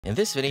In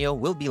this video,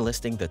 we'll be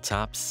listing the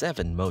top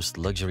 7 most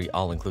luxury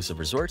all-inclusive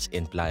resorts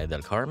in Playa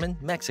del Carmen,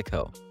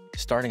 Mexico.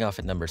 Starting off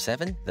at number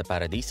 7, the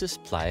Paradisus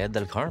Playa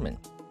del Carmen.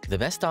 The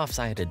best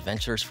off-site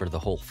adventures for the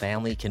whole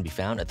family can be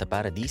found at the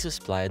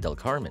Paradisus Playa del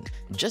Carmen,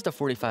 just a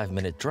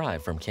 45-minute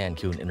drive from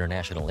Cancun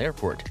International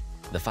Airport.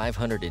 The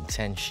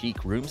 510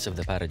 chic rooms of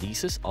the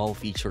Paradisus all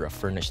feature a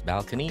furnished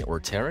balcony or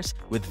terrace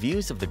with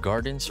views of the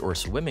gardens or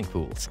swimming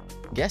pools.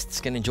 Guests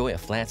can enjoy a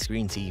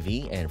flat-screen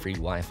TV and free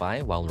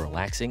Wi-Fi while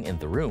relaxing in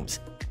the rooms.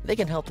 They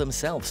can help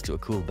themselves to a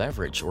cool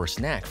beverage or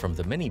snack from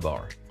the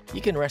minibar. You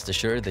can rest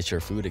assured that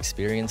your food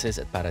experiences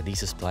at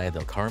Paradisus Playa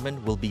del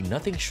Carmen will be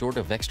nothing short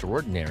of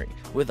extraordinary,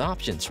 with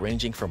options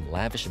ranging from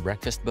lavish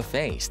breakfast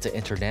buffets to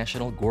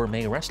international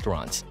gourmet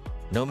restaurants.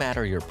 No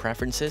matter your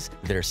preferences,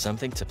 there's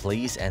something to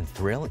please and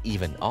thrill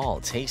even all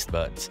taste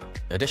buds.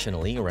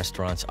 Additionally,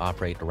 restaurants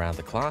operate around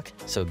the clock,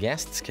 so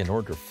guests can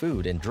order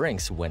food and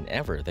drinks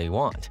whenever they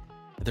want.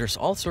 There's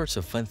all sorts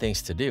of fun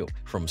things to do,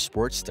 from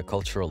sports to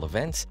cultural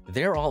events.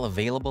 They're all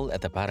available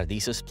at the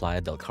Paradisus Playa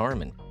del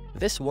Carmen.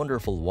 This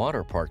wonderful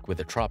water park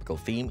with a tropical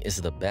theme is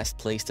the best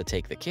place to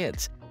take the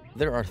kids.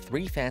 There are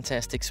 3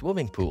 fantastic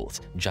swimming pools,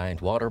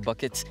 giant water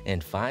buckets,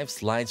 and 5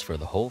 slides for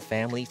the whole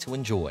family to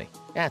enjoy.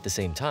 At the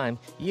same time,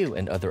 you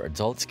and other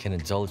adults can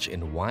indulge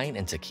in wine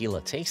and tequila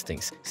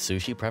tastings,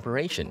 sushi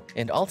preparation,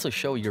 and also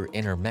show your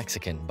inner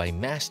Mexican by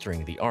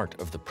mastering the art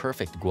of the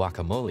perfect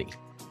guacamole.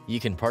 You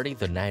can party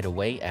the night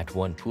away at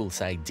one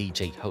poolside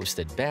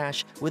DJ-hosted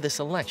bash with a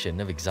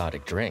selection of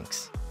exotic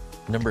drinks.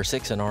 Number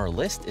 6 on our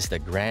list is the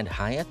Grand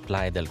Hyatt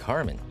Playa del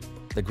Carmen.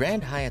 The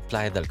Grand Hyatt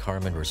Playa del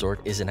Carmen Resort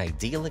is an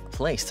idyllic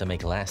place to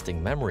make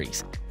lasting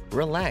memories.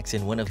 Relax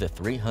in one of the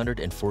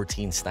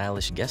 314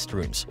 stylish guest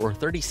rooms or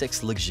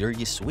 36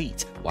 luxurious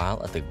suites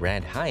while at the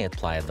Grand Hyatt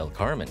Playa del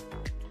Carmen.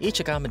 Each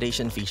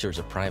accommodation features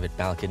a private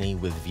balcony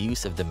with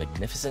views of the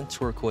magnificent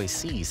turquoise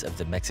seas of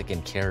the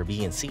Mexican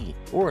Caribbean Sea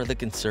or the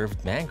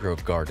conserved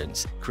mangrove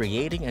gardens,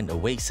 creating an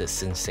oasis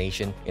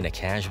sensation in a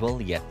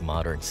casual yet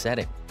modern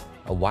setting.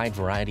 A wide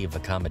variety of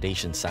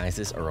accommodation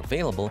sizes are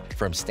available,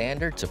 from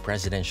standard to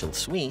presidential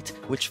suite,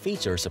 which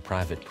features a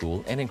private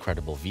pool and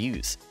incredible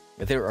views.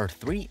 There are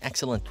 3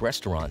 excellent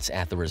restaurants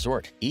at the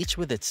resort, each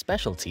with its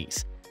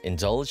specialties.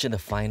 Indulge in the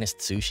finest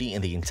sushi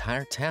in the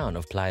entire town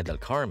of Playa del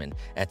Carmen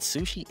at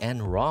Sushi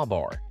and Raw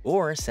Bar,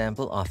 or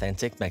sample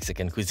authentic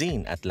Mexican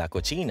cuisine at La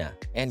Cocina,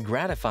 and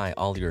gratify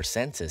all your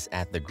senses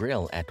at the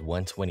grill at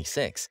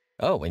 126.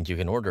 Oh, and you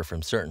can order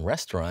from certain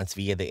restaurants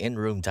via the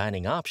in-room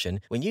dining option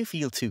when you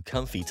feel too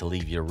comfy to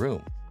leave your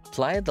room.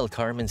 Playa del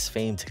Carmen's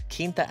famed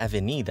Quinta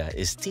Avenida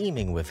is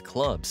teeming with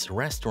clubs,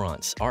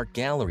 restaurants, art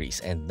galleries,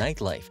 and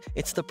nightlife.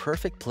 It's the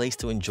perfect place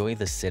to enjoy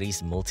the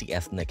city's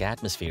multi-ethnic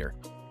atmosphere.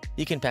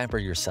 You can pamper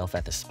yourself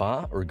at the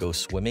spa or go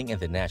swimming in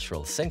the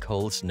natural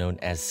sinkholes known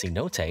as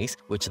cenotes,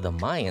 which the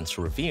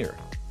Mayans revere.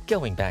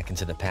 Going back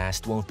into the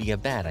past won't be a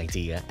bad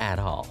idea at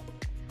all.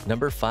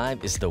 Number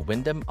 5 is the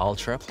Wyndham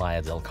Ultra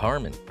Playa del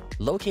Carmen.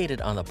 Located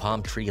on the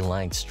palm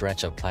tree-lined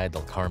stretch of Playa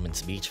del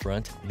Carmen's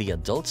beachfront, the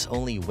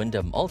adults-only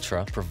Wyndham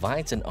Ultra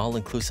provides an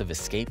all-inclusive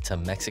escape to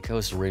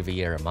Mexico's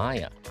Riviera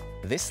Maya.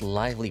 This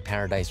lively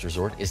paradise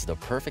resort is the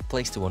perfect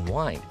place to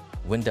unwind.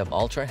 Wyndham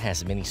Ultra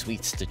has many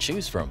suites to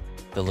choose from.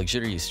 The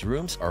luxurious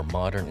rooms are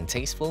modern and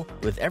tasteful,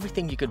 with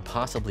everything you could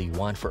possibly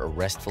want for a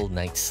restful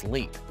night's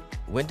sleep.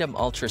 Wyndham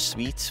Ultra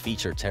Suites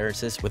feature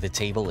terraces with a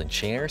table and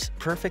chairs,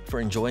 perfect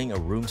for enjoying a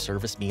room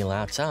service meal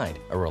outside,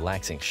 a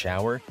relaxing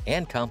shower,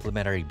 and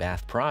complimentary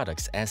bath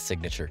products as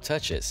signature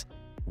touches.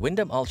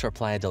 Wyndham Ultra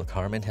Playa del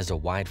Carmen has a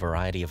wide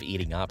variety of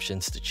eating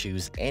options to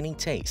choose any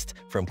taste,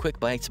 from quick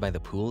bites by the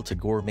pool to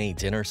gourmet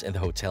dinners in the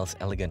hotel's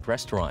elegant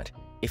restaurant.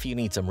 If you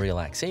need some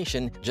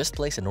relaxation, just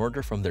place an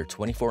order from their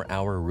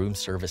 24-hour room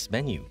service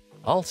menu.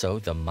 Also,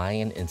 the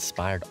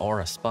Mayan-inspired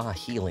Aura Spa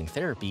healing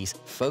therapies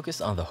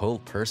focus on the whole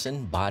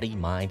person, body,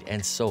 mind,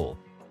 and soul.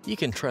 You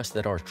can trust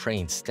that our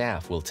trained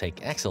staff will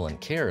take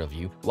excellent care of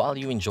you while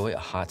you enjoy a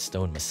hot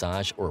stone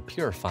massage or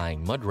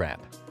purifying mud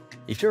wrap.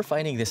 If you're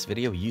finding this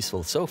video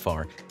useful so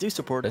far, do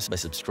support us by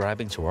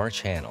subscribing to our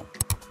channel.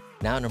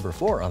 Now, number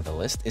 4 on the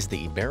list is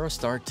the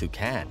Iberostar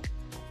Tucan.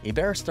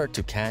 Iberostar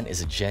Tucan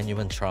is a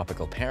genuine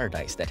tropical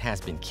paradise that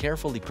has been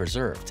carefully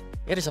preserved.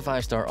 It is a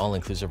 5-star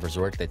all-inclusive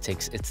resort that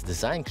takes its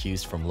design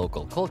cues from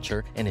local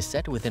culture and is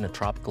set within a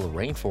tropical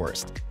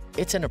rainforest.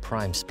 It's in a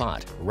prime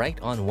spot, right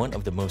on one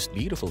of the most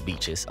beautiful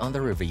beaches on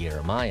the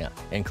Riviera Maya,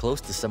 and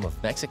close to some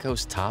of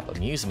Mexico's top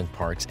amusement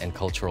parks and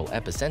cultural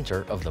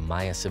epicenter of the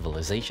Maya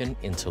civilization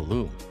in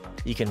Tulum.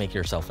 You can make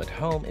yourself at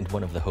home in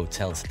one of the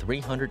hotel's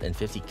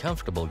 350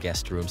 comfortable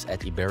guest rooms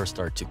at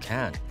Iberostar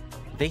Tucan.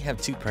 They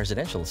have 2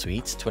 presidential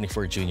suites,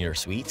 24 junior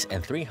suites,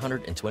 and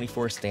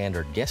 324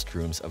 standard guest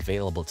rooms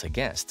available to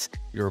guests.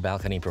 Your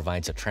balcony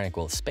provides a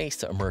tranquil space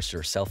to immerse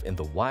yourself in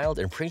the wild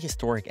and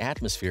prehistoric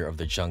atmosphere of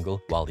the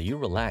jungle while you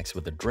relax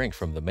with a drink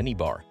from the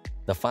minibar.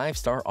 The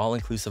 5-star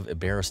all-inclusive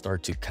Iberostar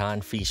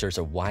Tucan features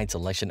a wide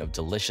selection of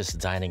delicious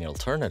dining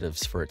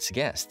alternatives for its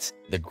guests.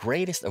 The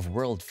greatest of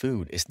world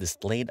food is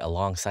displayed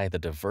alongside the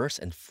diverse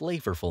and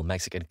flavorful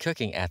Mexican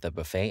cooking at the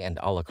buffet and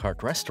a la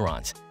carte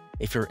restaurants.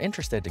 If you're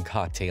interested in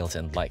cocktails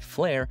and like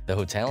flair, the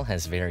hotel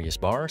has various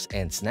bars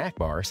and snack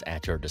bars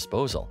at your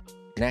disposal.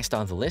 Next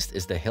on the list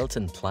is the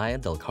Hilton Playa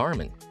del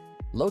Carmen.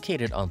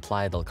 Located on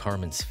Playa del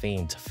Carmen's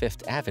famed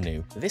 5th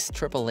Avenue, this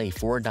AAA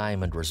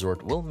 4-diamond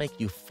resort will make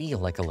you feel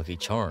like a lucky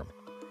charm.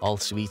 All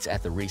suites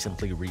at the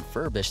recently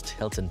refurbished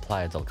Hilton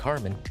Playa del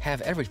Carmen have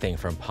everything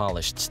from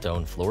polished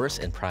stone floors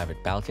and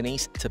private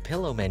balconies to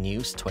pillow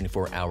menus,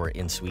 24-hour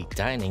in-suite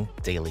dining,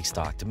 daily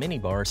stocked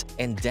minibars,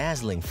 and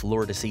dazzling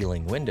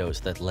floor-to-ceiling windows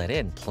that let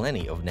in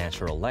plenty of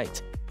natural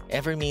light.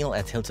 Every meal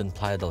at Hilton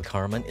Playa del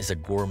Carmen is a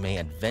gourmet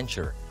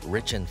adventure,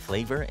 rich in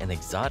flavor and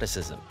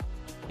exoticism.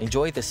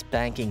 Enjoy the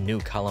spanking new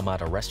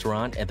Kalamata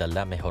restaurant and the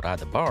La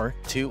Mejorada bar,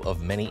 two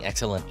of many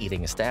excellent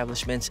eating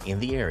establishments in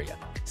the area.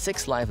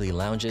 6 lively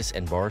lounges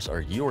and bars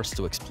are yours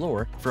to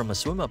explore, from a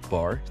swim-up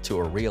bar to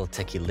a real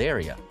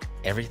tequileria.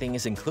 Everything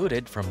is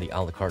included, from the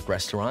a la carte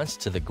restaurants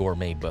to the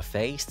gourmet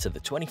buffets to the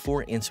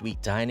 24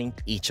 in-suite dining,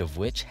 each of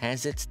which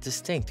has its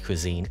distinct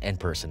cuisine and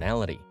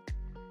personality.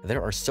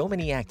 There are so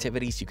many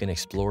activities you can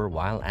explore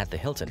while at the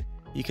Hilton.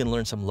 You can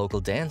learn some local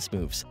dance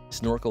moves,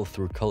 snorkel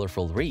through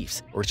colorful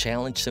reefs, or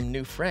challenge some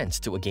new friends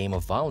to a game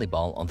of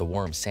volleyball on the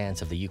warm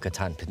sands of the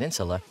Yucatan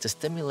Peninsula to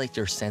stimulate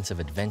your sense of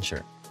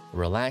adventure.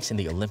 Relax in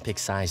the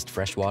Olympic-sized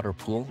freshwater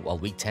pool while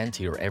we tend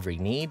to your every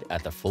need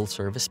at the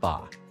full-service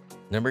spa.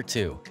 Number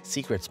 2.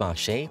 Secrets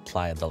Marché,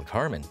 Playa del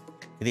Carmen.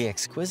 The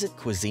exquisite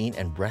cuisine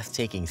and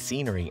breathtaking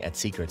scenery at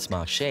Secrets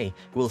Marché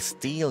will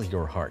steal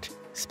your heart.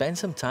 Spend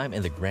some time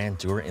in the Grand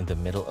Tour in the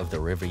middle of the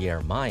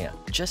Riviera Maya,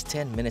 just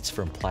 10 minutes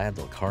from Playa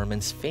del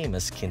Carmen's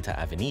famous Quinta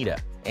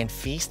Avenida, and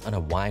feast on a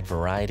wide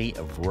variety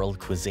of world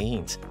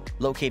cuisines.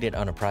 Located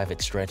on a private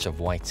stretch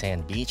of white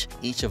sand beach,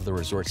 each of the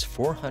resort's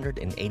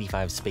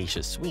 485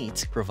 spacious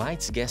suites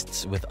provides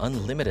guests with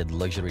unlimited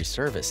luxury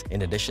service,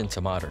 in addition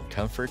to modern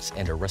comforts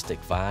and a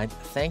rustic vibe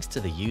thanks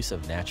to the use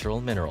of natural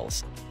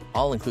minerals.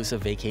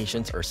 All-inclusive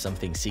vacations are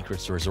something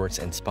Secrets Resorts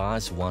and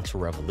Spas want to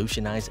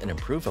revolutionize and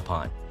improve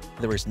upon.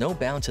 There is no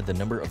bound to the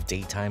number of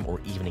daytime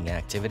or evening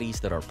activities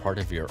that are part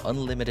of your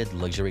unlimited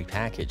luxury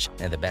package,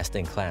 and the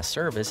best-in-class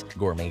service,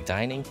 gourmet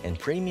dining, and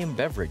premium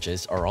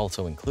beverages are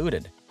also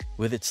included.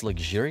 With its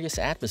luxurious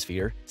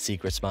atmosphere,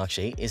 Secrets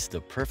Marché is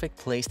the perfect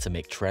place to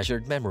make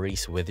treasured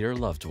memories with your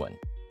loved one.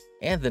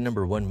 And the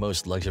number 1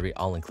 most luxury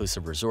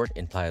all-inclusive resort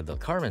in Playa del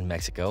Carmen,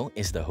 Mexico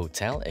is the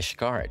Hotel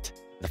Xcaret.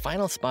 The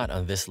final spot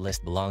on this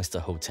list belongs to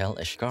Hotel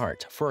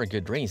Xcaret for a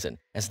good reason.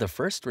 As the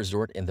first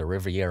resort in the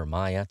Riviera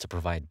Maya to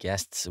provide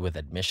guests with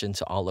admission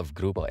to all of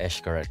Grupo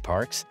Xcaret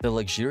parks, the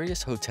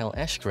luxurious Hotel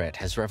Xcaret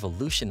has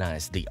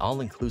revolutionized the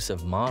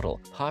all-inclusive model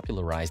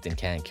popularized in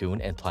Cancun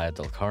and Playa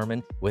del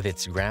Carmen with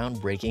its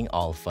groundbreaking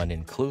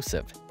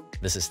all-fun-inclusive.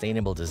 The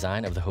sustainable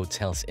design of the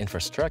hotel's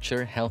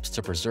infrastructure helps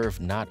to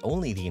preserve not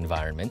only the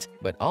environment,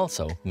 but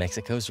also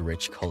Mexico's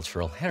rich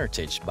cultural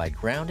heritage by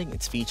grounding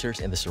its features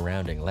in the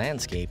surrounding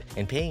landscape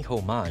and paying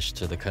homage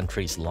to the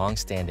country's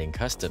long-standing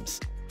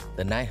customs.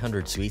 The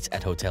 900 suites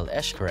at Hotel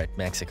Xcaret,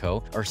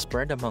 Mexico are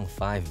spread among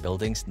 5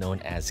 buildings known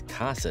as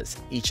casas,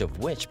 each of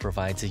which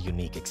provides a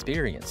unique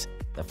experience.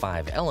 The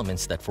 5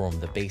 elements that form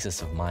the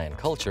basis of Mayan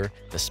culture,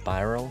 the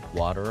spiral,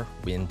 water,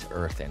 wind,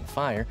 earth, and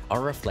fire,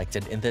 are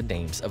reflected in the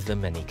names of the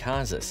many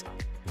casas.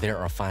 There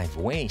are 5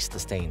 ways to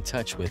stay in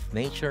touch with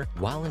nature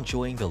while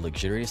enjoying the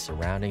luxurious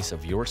surroundings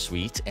of your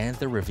suite and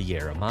the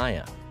Riviera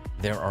Maya.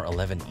 There are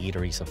 11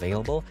 eateries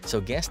available,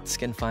 so guests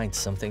can find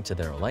something to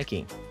their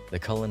liking. The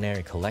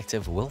Culinary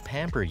Collective will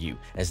pamper you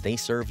as they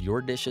serve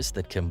your dishes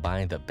that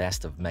combine the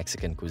best of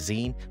Mexican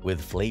cuisine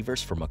with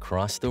flavors from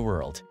across the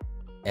world.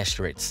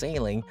 Xcaret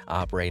Sailing,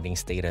 operating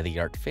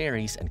state-of-the-art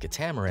ferries and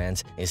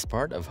catamarans, is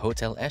part of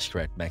Hotel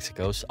Xcaret,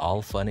 Mexico's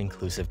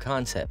all-fun-inclusive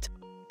concept.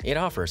 It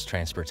offers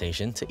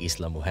transportation to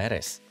Isla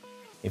Mujeres.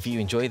 If you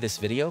enjoyed this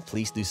video,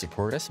 please do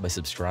support us by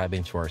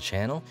subscribing to our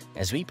channel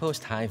as we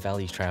post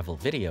high-value travel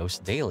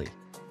videos daily.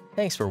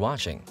 Thanks for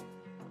watching.